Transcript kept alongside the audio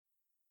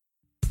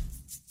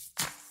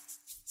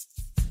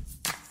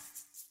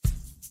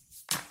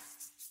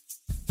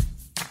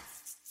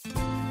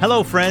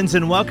Hello, friends,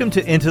 and welcome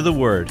to Into the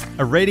Word,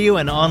 a radio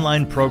and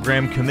online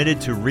program committed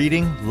to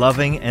reading,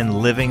 loving, and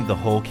living the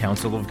whole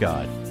counsel of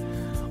God.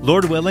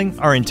 Lord willing,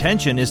 our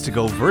intention is to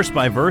go verse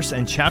by verse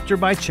and chapter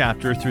by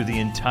chapter through the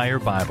entire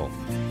Bible.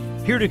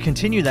 Here to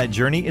continue that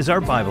journey is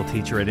our Bible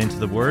teacher at Into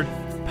the Word,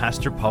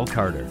 Pastor Paul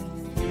Carter.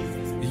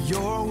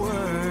 Your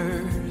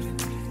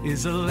word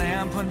is a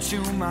lamp unto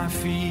my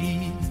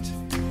feet.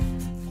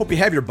 Hope you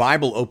have your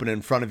Bible open in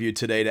front of you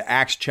today to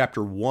Acts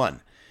chapter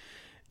 1.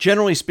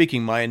 Generally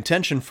speaking, my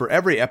intention for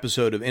every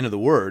episode of Into the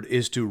Word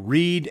is to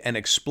read and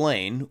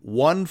explain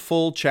one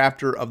full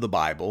chapter of the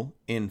Bible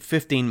in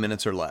 15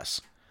 minutes or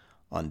less.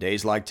 On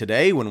days like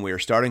today, when we are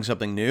starting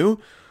something new,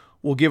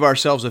 we'll give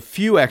ourselves a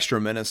few extra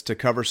minutes to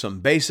cover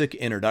some basic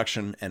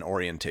introduction and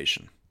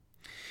orientation.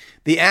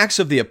 The Acts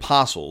of the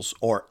Apostles,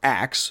 or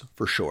Acts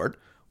for short,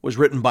 was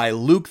written by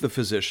Luke the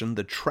physician,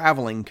 the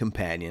traveling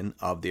companion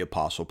of the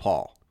Apostle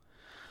Paul.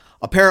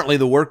 Apparently,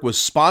 the work was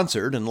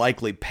sponsored and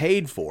likely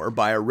paid for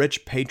by a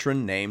rich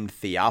patron named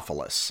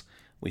Theophilus.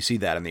 We see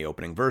that in the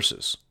opening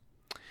verses.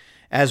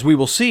 As we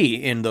will see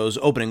in those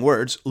opening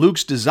words,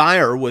 Luke's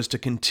desire was to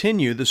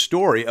continue the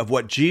story of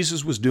what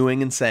Jesus was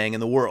doing and saying in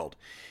the world.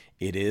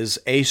 It is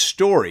a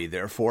story,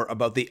 therefore,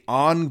 about the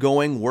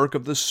ongoing work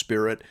of the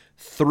Spirit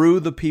through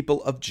the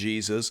people of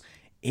Jesus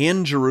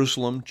in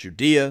Jerusalem,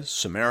 Judea,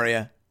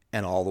 Samaria,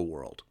 and all the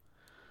world.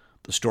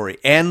 The story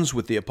ends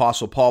with the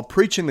Apostle Paul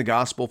preaching the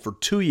gospel for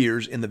 2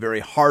 years in the very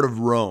heart of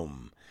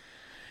Rome.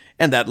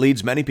 And that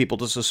leads many people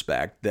to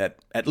suspect that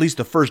at least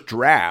the first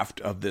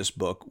draft of this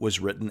book was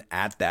written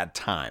at that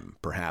time.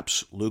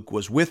 Perhaps Luke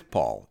was with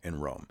Paul in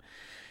Rome.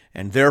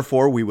 And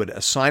therefore, we would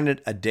assign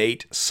it a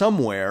date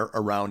somewhere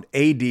around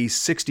AD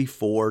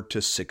 64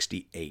 to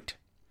 68.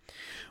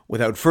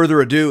 Without further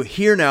ado,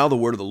 hear now the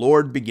word of the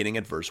Lord beginning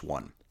at verse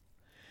 1.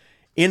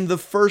 In the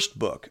first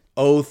book,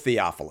 O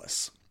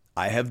Theophilus,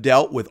 I have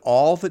dealt with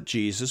all that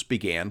Jesus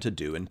began to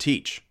do and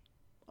teach,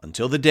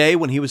 until the day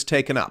when he was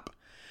taken up,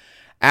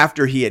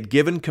 after he had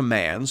given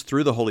commands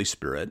through the Holy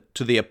Spirit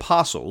to the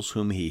apostles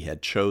whom he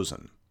had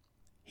chosen.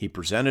 He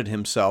presented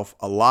himself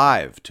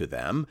alive to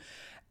them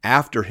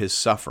after his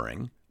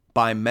suffering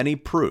by many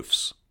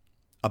proofs,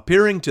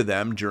 appearing to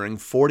them during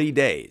 40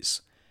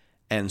 days,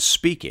 and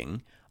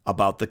speaking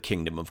about the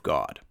kingdom of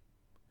God.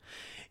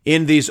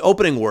 In these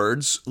opening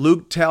words,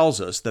 Luke tells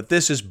us that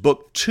this is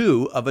book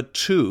 2 of a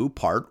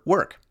 2-part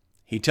work.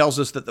 He tells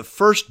us that the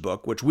first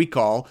book, which we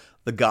call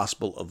the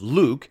Gospel of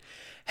Luke,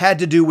 had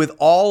to do with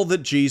all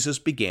that Jesus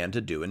began to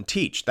do and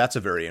teach. That's a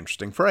very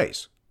interesting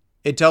phrase.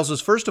 It tells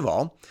us, first of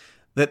all,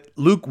 that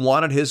Luke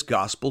wanted his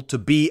gospel to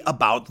be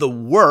about the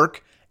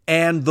work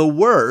and the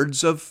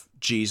words of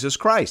Jesus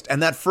Christ.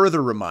 And that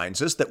further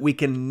reminds us that we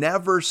can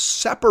never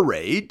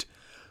separate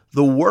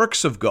the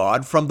works of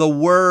God from the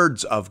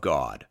words of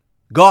God.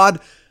 God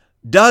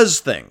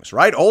does things,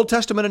 right? Old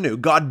Testament and New.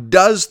 God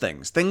does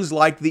things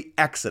like the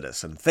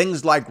Exodus and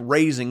things like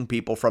raising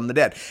people from the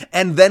dead.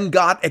 And then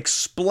God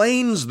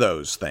explains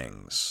those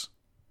things.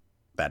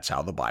 That's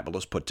how the Bible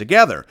is put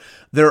together.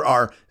 There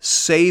are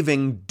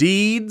saving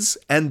deeds,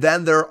 and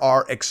then there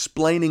are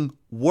explaining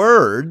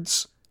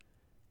words,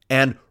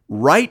 and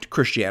right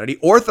Christianity,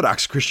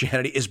 Orthodox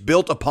Christianity, is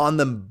built upon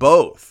them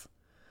both.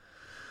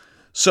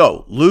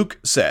 So, Luke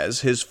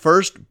says his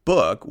first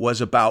book was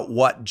about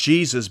what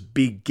Jesus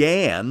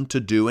began to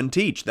do and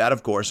teach. That,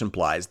 of course,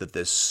 implies that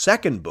this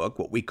second book,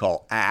 what we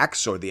call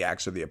Acts, or the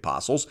Acts of the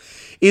Apostles,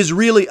 is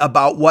really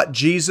about what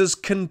Jesus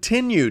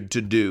continued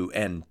to do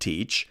and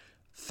teach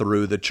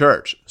through the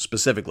church,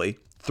 specifically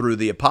through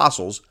the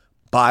apostles,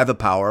 by the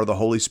power of the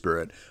Holy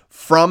Spirit,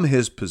 from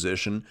his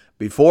position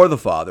before the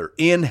Father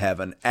in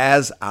heaven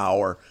as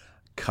our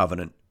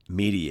covenant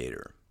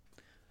mediator.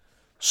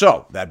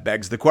 So, that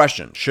begs the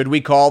question, should we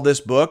call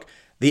this book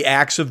the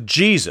Acts of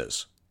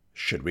Jesus?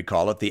 Should we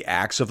call it the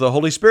Acts of the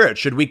Holy Spirit?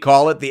 Should we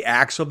call it the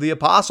Acts of the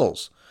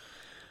Apostles?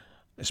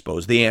 I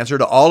suppose the answer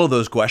to all of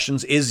those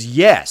questions is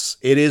yes.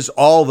 It is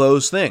all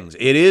those things.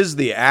 It is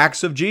the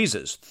Acts of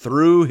Jesus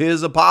through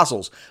his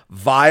apostles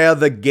via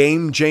the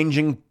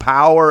game-changing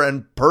power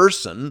and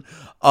person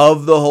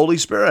of the Holy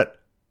Spirit.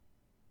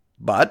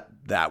 But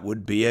that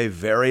would be a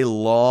very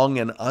long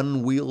and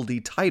unwieldy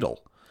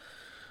title.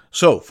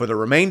 So, for the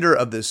remainder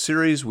of this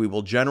series, we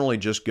will generally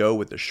just go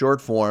with the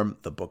short form,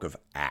 the book of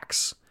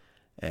Acts.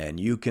 And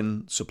you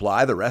can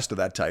supply the rest of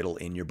that title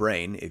in your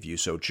brain if you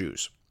so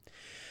choose.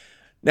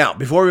 Now,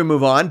 before we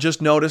move on,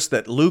 just notice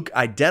that Luke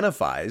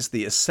identifies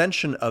the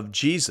ascension of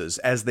Jesus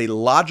as the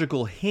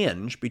logical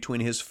hinge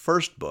between his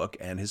first book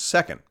and his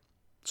second.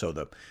 So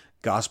the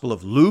Gospel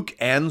of Luke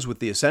ends with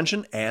the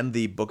ascension, and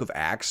the book of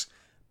Acts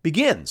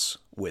begins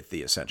with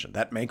the ascension.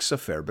 That makes a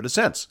fair bit of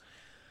sense.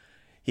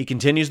 He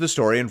continues the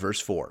story in verse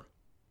 4.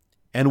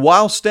 And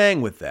while staying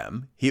with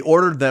them, he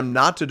ordered them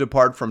not to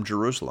depart from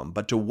Jerusalem,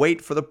 but to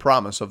wait for the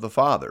promise of the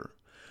Father,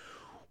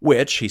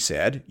 which, he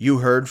said, you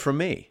heard from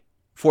me.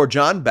 For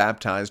John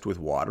baptized with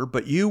water,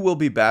 but you will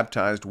be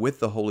baptized with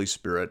the Holy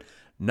Spirit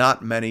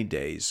not many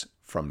days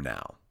from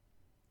now.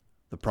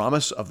 The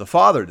promise of the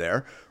Father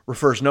there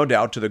refers no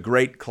doubt to the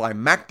great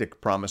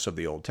climactic promise of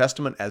the Old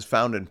Testament as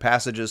found in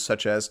passages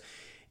such as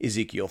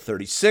Ezekiel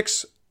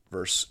 36,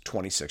 verse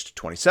 26 to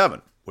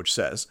 27, which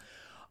says,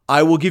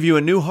 I will give you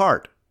a new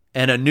heart,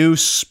 and a new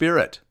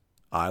spirit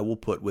I will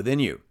put within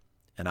you,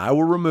 and I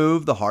will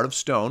remove the heart of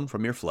stone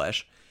from your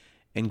flesh,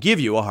 and give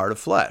you a heart of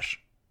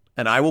flesh,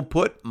 and I will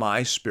put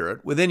my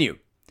spirit within you,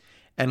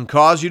 and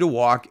cause you to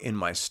walk in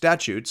my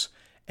statutes,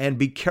 and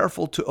be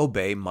careful to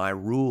obey my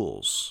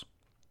rules.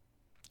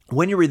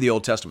 When you read the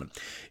Old Testament,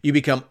 you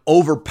become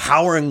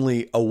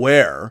overpoweringly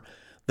aware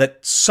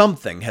that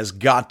something has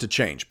got to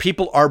change.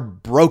 People are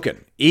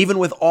broken, even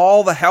with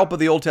all the help of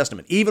the Old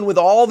Testament, even with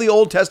all the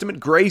Old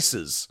Testament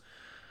graces.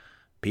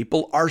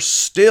 People are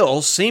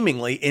still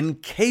seemingly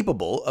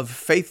incapable of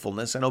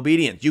faithfulness and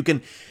obedience. You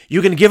can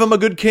give them a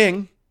good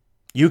king,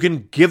 you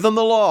can give them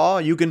the law,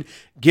 you can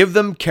give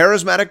them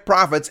charismatic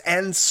prophets,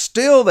 and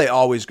still they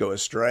always go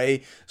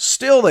astray,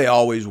 still they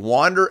always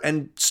wander,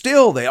 and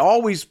still they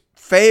always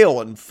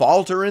fail and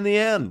falter in the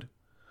end.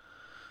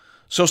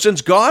 So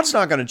since God's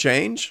not going to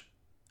change,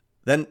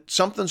 then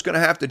something's going to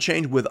have to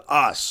change with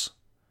us.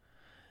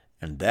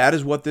 And that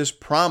is what this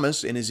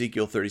promise in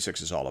Ezekiel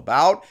 36 is all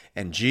about.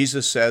 And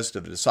Jesus says to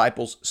the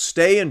disciples,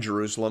 stay in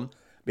Jerusalem,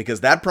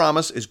 because that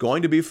promise is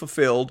going to be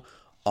fulfilled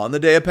on the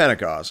day of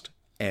Pentecost,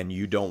 and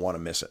you don't want to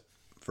miss it.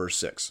 Verse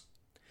 6.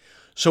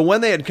 So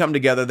when they had come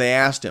together, they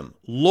asked him,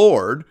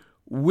 Lord,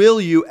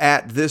 will you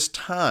at this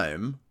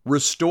time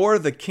restore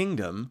the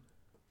kingdom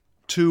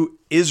to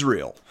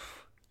Israel?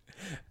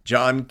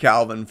 John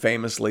Calvin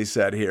famously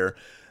said here,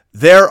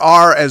 there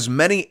are as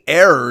many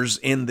errors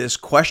in this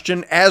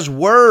question as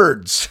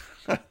words.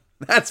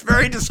 That's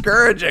very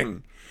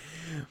discouraging.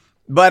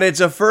 But it's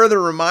a further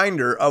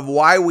reminder of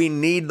why we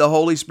need the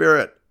Holy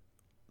Spirit.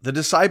 The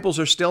disciples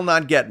are still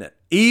not getting it.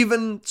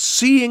 Even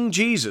seeing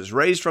Jesus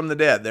raised from the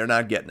dead, they're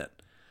not getting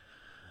it.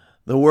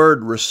 The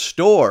word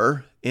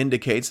restore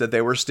indicates that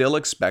they were still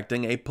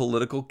expecting a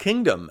political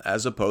kingdom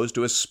as opposed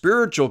to a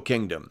spiritual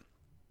kingdom.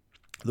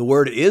 The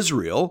word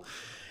Israel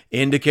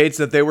indicates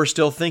that they were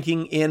still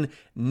thinking in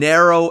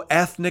narrow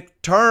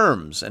ethnic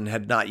terms and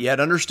had not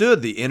yet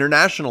understood the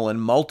international and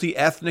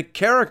multi-ethnic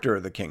character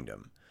of the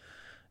kingdom.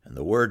 And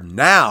the word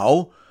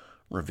now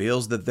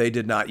reveals that they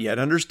did not yet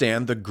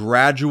understand the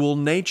gradual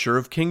nature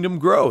of kingdom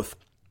growth.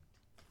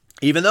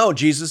 Even though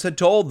Jesus had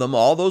told them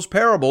all those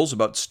parables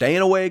about staying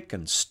awake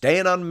and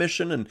staying on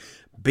mission and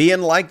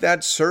being like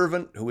that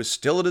servant who was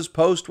still at his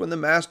post when the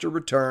master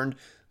returned,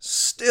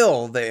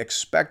 still they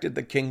expected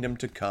the kingdom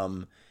to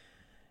come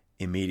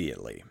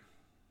immediately.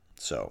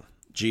 So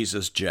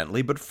Jesus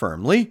gently but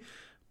firmly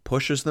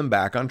pushes them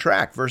back on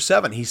track. Verse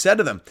 7, he said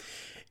to them,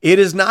 it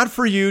is not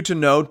for you to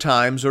know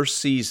times or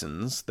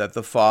seasons that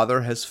the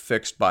Father has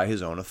fixed by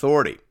his own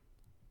authority,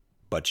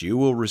 but you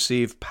will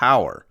receive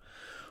power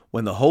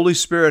when the Holy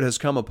Spirit has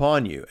come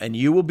upon you, and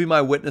you will be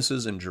my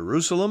witnesses in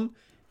Jerusalem,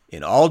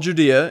 in all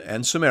Judea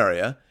and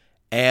Samaria,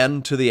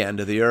 and to the end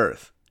of the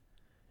earth.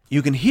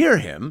 You can hear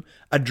him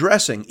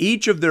addressing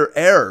each of their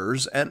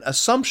errors and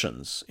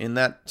assumptions in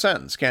that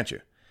sentence, can't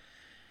you?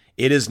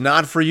 It is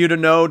not for you to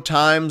know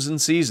times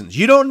and seasons.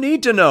 You don't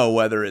need to know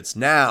whether it's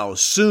now,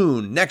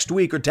 soon, next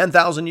week, or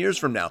 10,000 years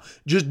from now.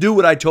 Just do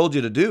what I told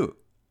you to do.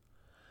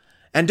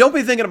 And don't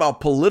be thinking about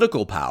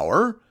political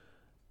power.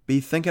 Be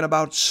thinking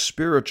about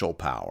spiritual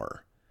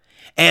power.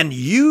 And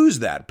use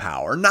that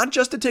power, not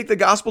just to take the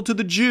gospel to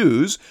the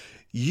Jews,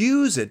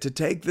 use it to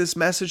take this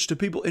message to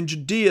people in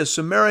Judea,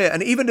 Samaria,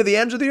 and even to the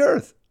ends of the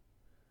earth.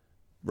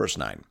 Verse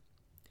 9.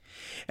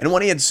 And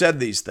when he had said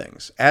these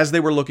things, as they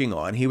were looking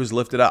on, he was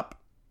lifted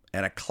up,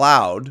 and a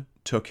cloud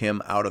took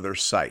him out of their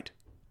sight.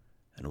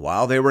 And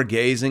while they were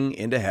gazing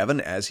into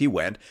heaven as he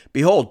went,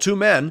 behold, two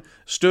men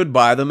stood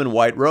by them in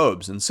white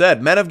robes, and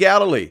said, Men of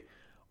Galilee,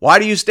 why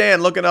do you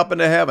stand looking up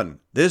into heaven?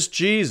 This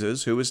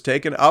Jesus, who was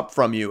taken up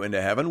from you into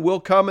heaven,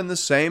 will come in the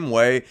same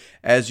way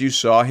as you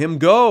saw him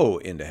go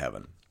into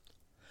heaven.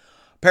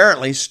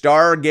 Apparently,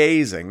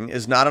 stargazing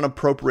is not an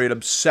appropriate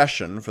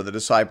obsession for the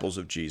disciples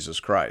of Jesus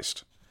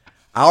Christ.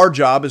 Our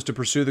job is to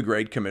pursue the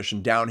Great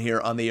Commission down here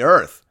on the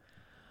earth.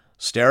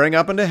 Staring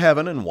up into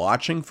heaven and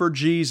watching for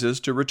Jesus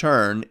to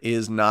return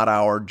is not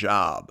our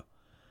job.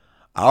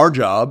 Our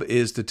job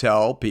is to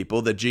tell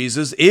people that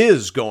Jesus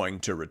is going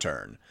to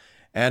return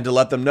and to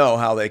let them know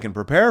how they can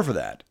prepare for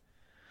that.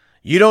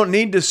 You don't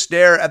need to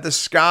stare at the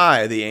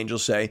sky, the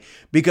angels say,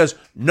 because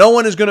no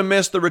one is going to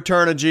miss the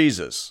return of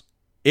Jesus.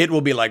 It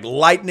will be like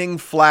lightning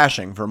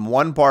flashing from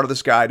one part of the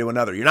sky to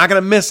another. You're not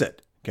going to miss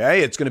it,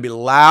 okay? It's going to be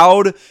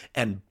loud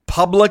and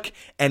public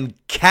and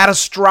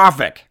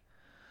catastrophic.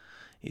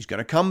 He's going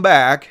to come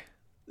back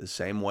the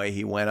same way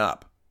he went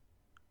up.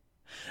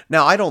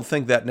 Now, I don't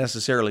think that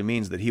necessarily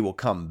means that he will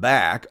come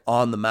back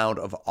on the Mount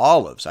of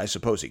Olives. I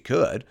suppose he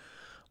could,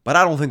 but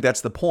I don't think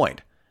that's the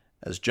point.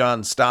 As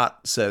John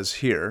Stott says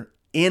here,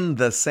 in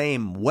the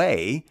same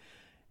way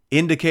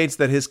indicates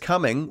that his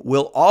coming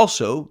will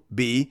also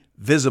be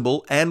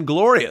visible and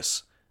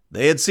glorious.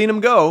 They had seen him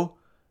go,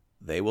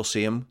 they will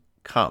see him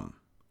come.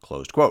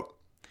 Closed quote.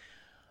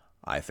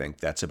 I think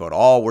that's about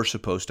all we're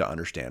supposed to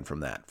understand from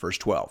that. Verse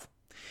 12.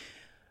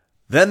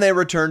 Then they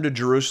returned to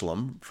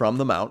Jerusalem from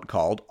the mount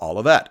called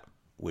Olivet,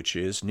 which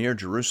is near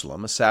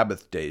Jerusalem, a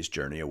Sabbath day's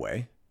journey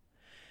away.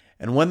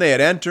 And when they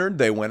had entered,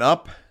 they went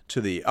up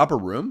to the upper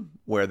room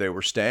where they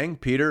were staying,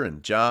 Peter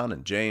and John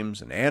and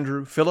James and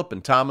Andrew, Philip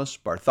and Thomas,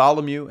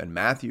 Bartholomew and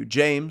Matthew,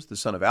 James, the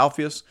son of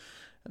Alphaeus,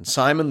 and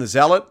Simon the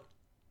Zealot,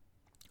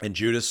 and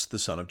Judas, the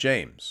son of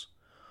James.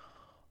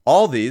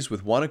 All these,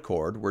 with one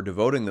accord, were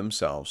devoting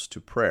themselves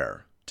to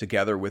prayer,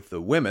 together with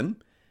the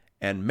women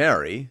and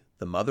Mary,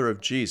 the mother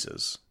of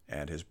Jesus,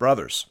 and his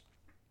brothers.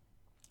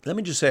 Let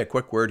me just say a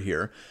quick word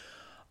here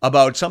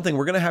about something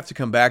we're going to have to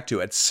come back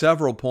to at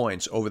several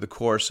points over the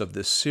course of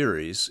this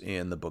series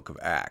in the book of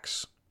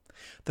Acts.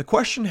 The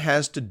question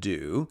has to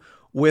do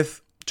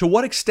with to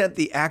what extent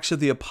the Acts of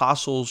the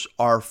Apostles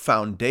are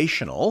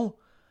foundational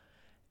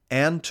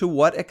and to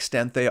what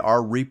extent they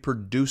are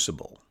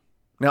reproducible.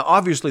 Now,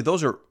 obviously,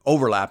 those are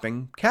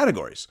overlapping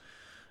categories.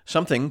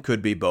 Something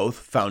could be both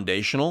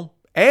foundational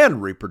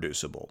and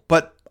reproducible,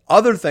 but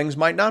other things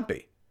might not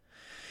be.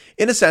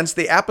 In a sense,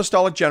 the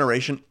apostolic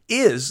generation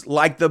is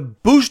like the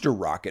booster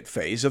rocket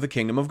phase of the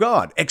kingdom of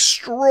God.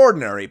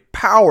 Extraordinary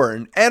power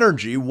and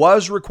energy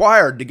was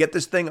required to get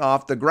this thing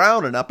off the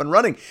ground and up and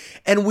running.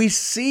 And we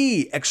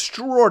see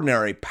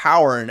extraordinary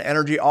power and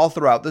energy all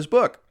throughout this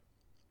book.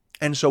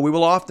 And so we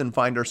will often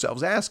find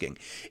ourselves asking,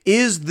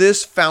 is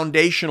this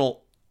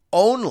foundational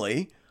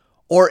only,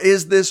 or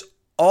is this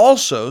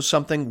also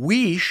something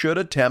we should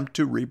attempt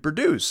to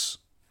reproduce?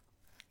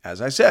 As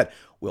I said,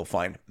 we'll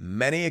find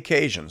many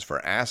occasions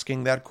for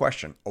asking that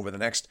question over the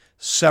next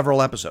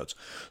several episodes.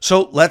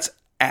 So let's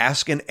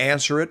ask and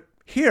answer it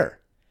here.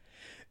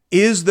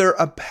 Is there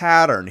a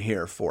pattern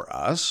here for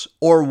us,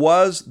 or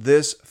was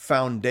this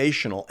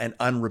foundational and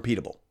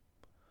unrepeatable?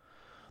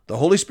 The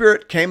Holy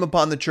Spirit came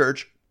upon the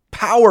church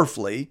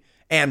powerfully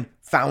and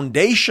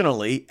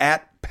foundationally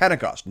at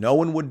Pentecost. No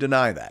one would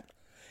deny that.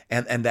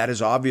 And that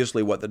is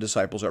obviously what the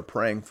disciples are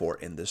praying for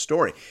in this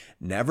story.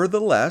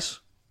 Nevertheless,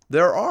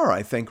 there are,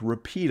 I think,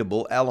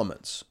 repeatable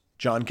elements.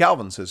 John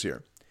Calvin says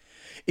here,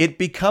 "It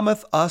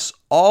becometh us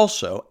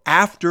also,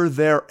 after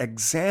their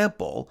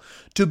example,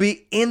 to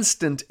be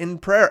instant in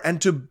prayer and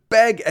to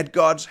beg at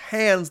God's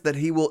hands that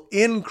he will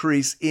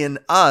increase in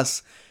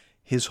us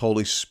his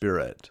Holy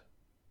Spirit."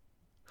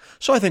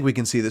 So I think we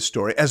can see this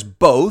story as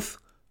both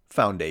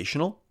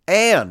foundational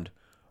and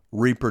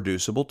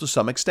reproducible to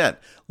some extent.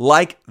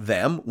 Like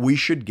them, we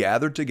should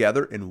gather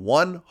together in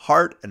one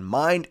heart and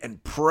mind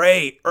and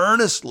pray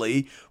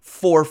earnestly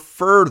for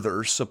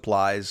further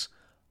supplies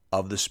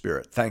of the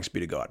Spirit. Thanks be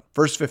to God.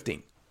 Verse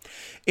 15.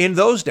 In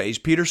those days,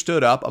 Peter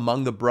stood up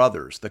among the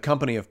brothers. The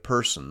company of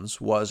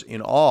persons was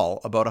in all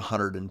about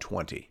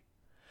 120.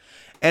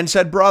 And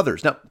said,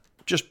 "Brothers." Now,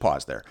 just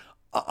pause there.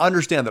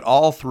 Understand that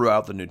all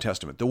throughout the New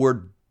Testament, the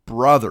word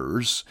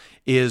brothers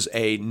is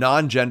a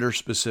non-gender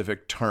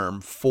specific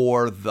term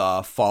for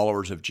the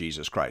followers of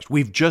Jesus Christ.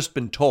 We've just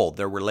been told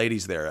there were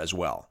ladies there as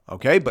well,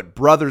 okay? But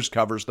brothers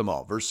covers them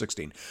all. Verse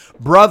 16.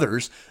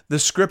 Brothers, the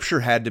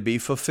scripture had to be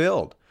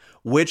fulfilled,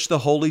 which the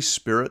Holy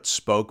Spirit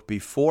spoke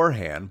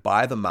beforehand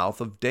by the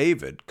mouth of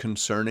David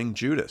concerning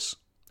Judas,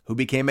 who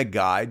became a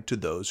guide to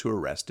those who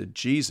arrested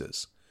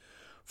Jesus.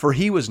 For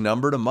he was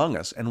numbered among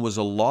us and was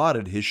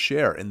allotted his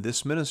share in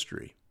this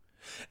ministry.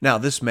 Now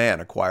this man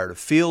acquired a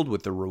field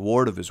with the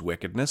reward of his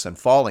wickedness, and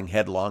falling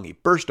headlong, he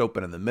burst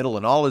open in the middle,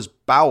 and all his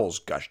bowels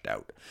gushed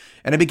out.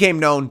 And it became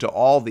known to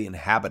all the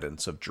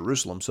inhabitants of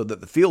Jerusalem, so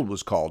that the field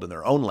was called in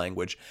their own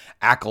language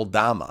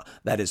Akeldama,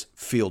 that is,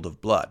 field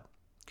of blood.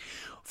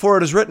 For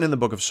it is written in the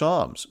book of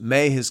Psalms,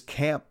 "May his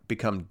camp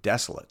become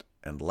desolate,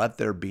 and let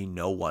there be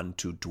no one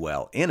to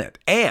dwell in it,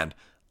 and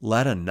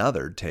let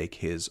another take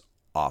his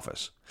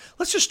office."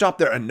 Let's just stop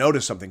there and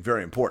notice something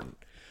very important.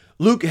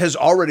 Luke has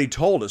already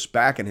told us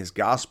back in his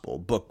gospel,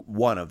 book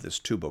 1 of this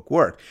 2-book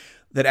work,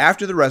 that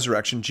after the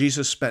resurrection,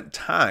 Jesus spent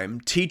time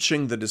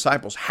teaching the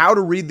disciples how to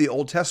read the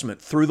Old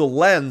Testament through the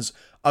lens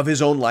of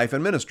his own life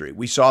and ministry.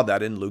 We saw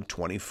that in Luke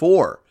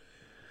 24.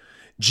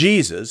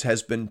 Jesus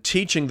has been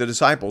teaching the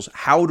disciples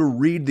how to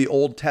read the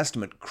Old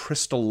Testament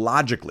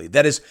Christologically.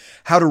 That is,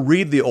 how to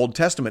read the Old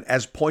Testament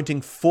as pointing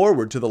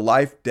forward to the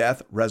life,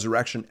 death,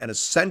 resurrection, and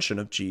ascension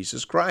of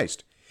Jesus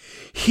Christ.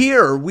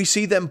 Here we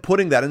see them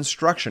putting that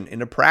instruction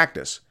into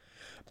practice.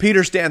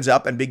 Peter stands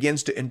up and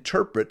begins to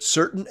interpret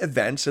certain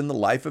events in the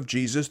life of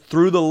Jesus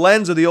through the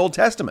lens of the Old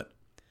Testament,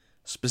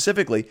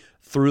 specifically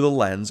through the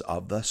lens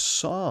of the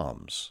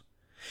Psalms.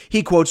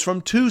 He quotes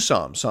from 2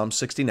 Psalms, Psalm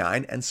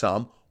 69 and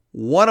Psalm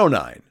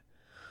 109.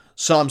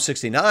 Psalm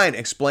 69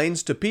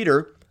 explains to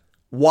Peter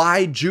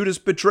why Judas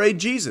betrayed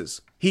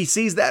Jesus. He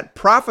sees that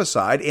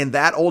prophesied in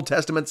that Old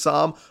Testament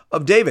Psalm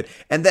of David.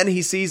 And then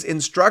he sees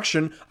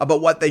instruction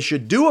about what they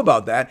should do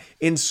about that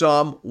in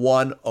Psalm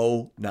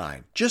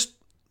 109. Just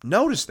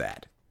notice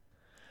that.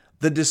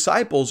 The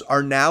disciples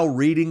are now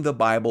reading the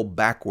Bible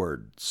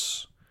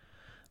backwards.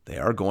 They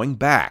are going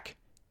back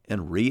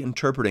and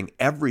reinterpreting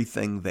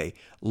everything they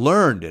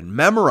learned and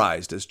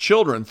memorized as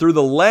children through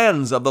the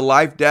lens of the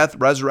life, death,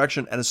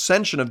 resurrection, and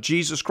ascension of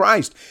Jesus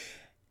Christ.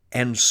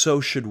 And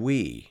so should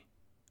we.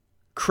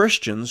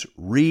 Christians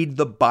read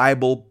the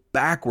Bible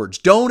backwards.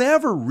 Don't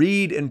ever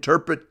read,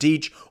 interpret,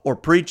 teach, or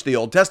preach the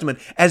Old Testament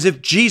as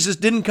if Jesus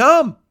didn't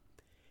come.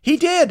 He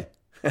did.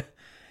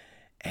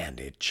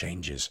 And it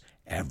changes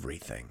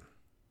everything.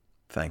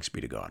 Thanks be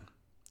to God.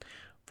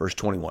 Verse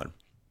 21.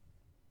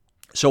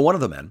 So one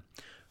of the men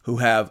who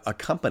have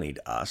accompanied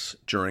us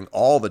during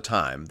all the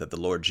time that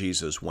the Lord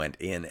Jesus went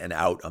in and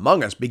out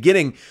among us,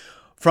 beginning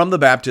from the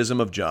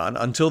baptism of John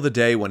until the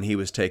day when he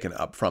was taken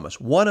up from us,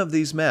 one of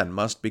these men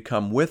must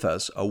become with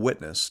us a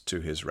witness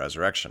to his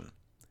resurrection.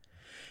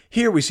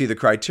 Here we see the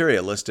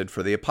criteria listed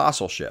for the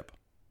apostleship.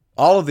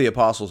 All of the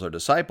apostles are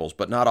disciples,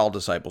 but not all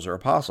disciples are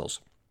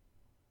apostles.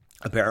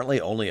 Apparently,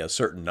 only a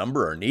certain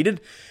number are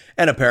needed,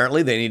 and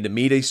apparently they need to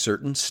meet a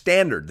certain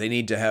standard. They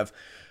need to have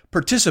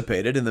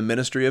participated in the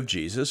ministry of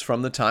Jesus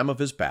from the time of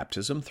his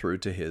baptism through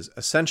to his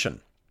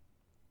ascension.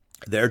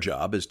 Their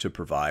job is to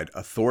provide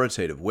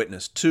authoritative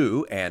witness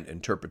to and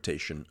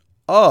interpretation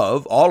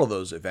of all of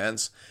those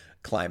events,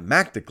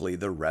 climactically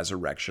the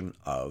resurrection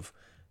of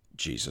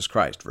Jesus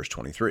Christ. Verse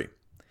 23.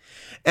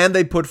 And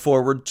they put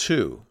forward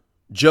two,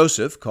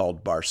 Joseph,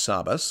 called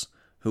Barsabbas,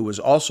 who was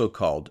also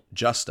called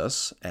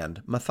Justus,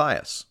 and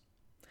Matthias.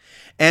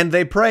 And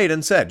they prayed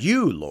and said,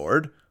 You,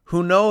 Lord,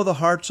 who know the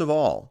hearts of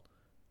all,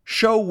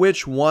 show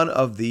which one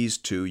of these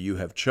two you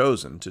have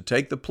chosen to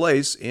take the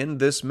place in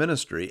this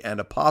ministry and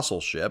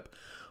apostleship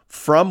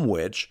from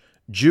which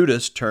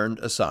Judas turned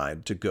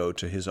aside to go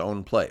to his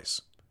own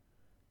place.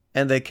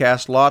 And they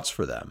cast lots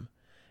for them,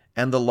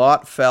 and the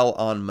lot fell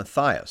on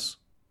Matthias,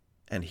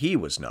 and he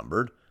was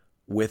numbered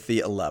with the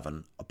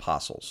 11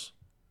 apostles.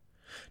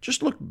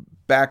 Just look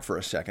back for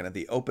a second at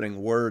the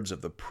opening words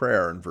of the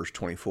prayer in verse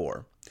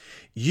 24.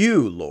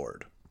 You,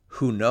 Lord,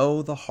 who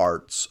know the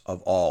hearts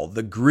of all.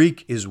 The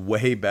Greek is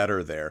way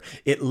better there.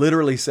 It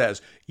literally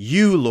says,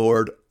 You,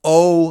 Lord,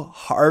 O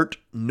heart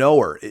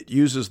knower. It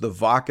uses the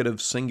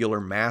vocative singular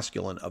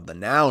masculine of the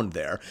noun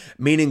there,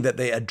 meaning that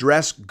they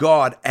address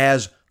God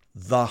as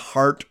the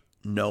heart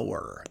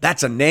knower.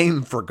 That's a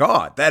name for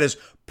God. That is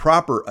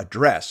proper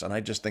address, and I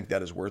just think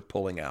that is worth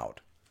pulling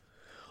out.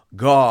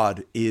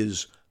 God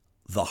is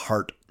the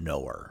heart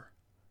knower,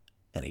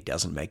 and he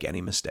doesn't make any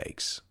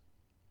mistakes.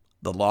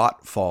 The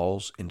lot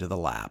falls into the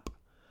lap,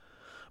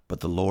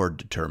 but the Lord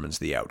determines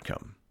the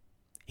outcome.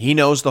 He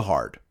knows the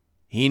heart.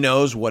 He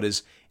knows what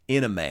is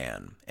in a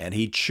man, and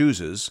he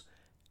chooses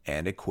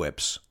and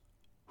equips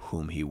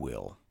whom he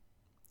will.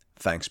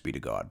 Thanks be to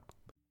God.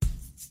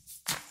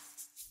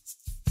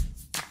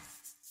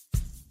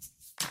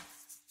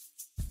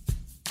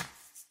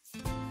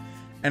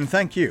 And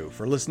thank you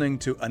for listening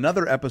to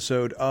another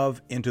episode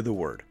of Into the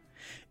Word.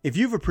 If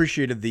you've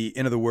appreciated the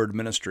Into the Word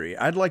ministry,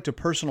 I'd like to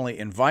personally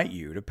invite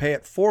you to pay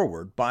it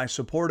forward by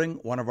supporting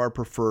one of our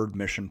preferred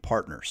mission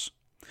partners.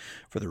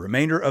 For the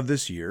remainder of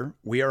this year,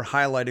 we are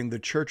highlighting the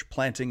church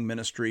planting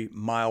ministry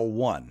Mile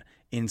 1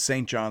 in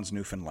St. John's,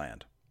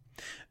 Newfoundland.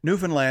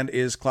 Newfoundland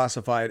is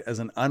classified as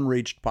an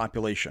unreached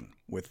population,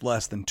 with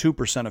less than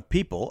 2% of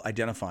people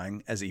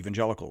identifying as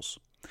evangelicals.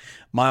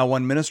 Mile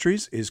 1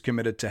 Ministries is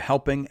committed to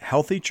helping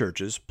healthy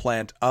churches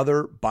plant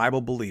other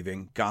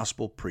Bible-believing,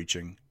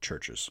 gospel-preaching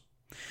churches.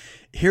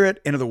 Here at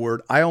Into the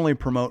Word, I only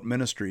promote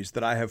ministries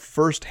that I have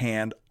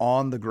firsthand,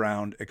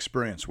 on-the-ground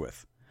experience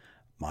with.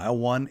 Mile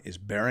 1 is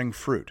bearing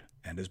fruit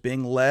and is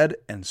being led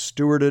and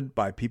stewarded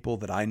by people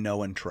that I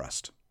know and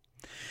trust.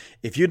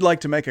 If you'd like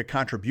to make a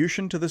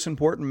contribution to this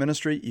important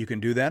ministry, you can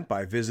do that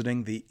by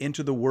visiting the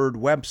Into the Word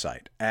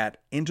website at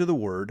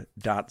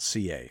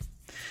intotheword.ca.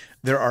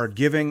 There are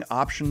giving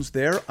options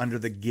there under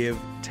the Give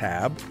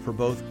tab for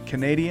both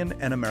Canadian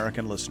and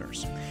American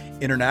listeners.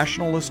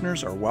 International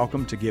listeners are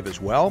welcome to give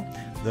as well,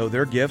 though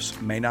their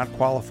gifts may not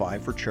qualify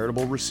for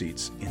charitable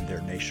receipts in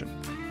their nation.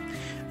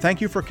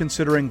 Thank you for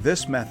considering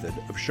this method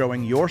of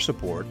showing your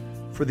support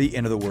for the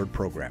Into the Word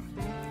program.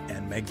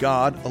 And may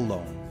God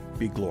alone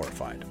be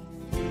glorified.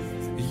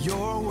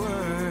 Your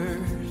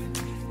word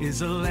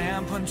is a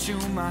lamp unto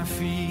my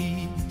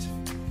feet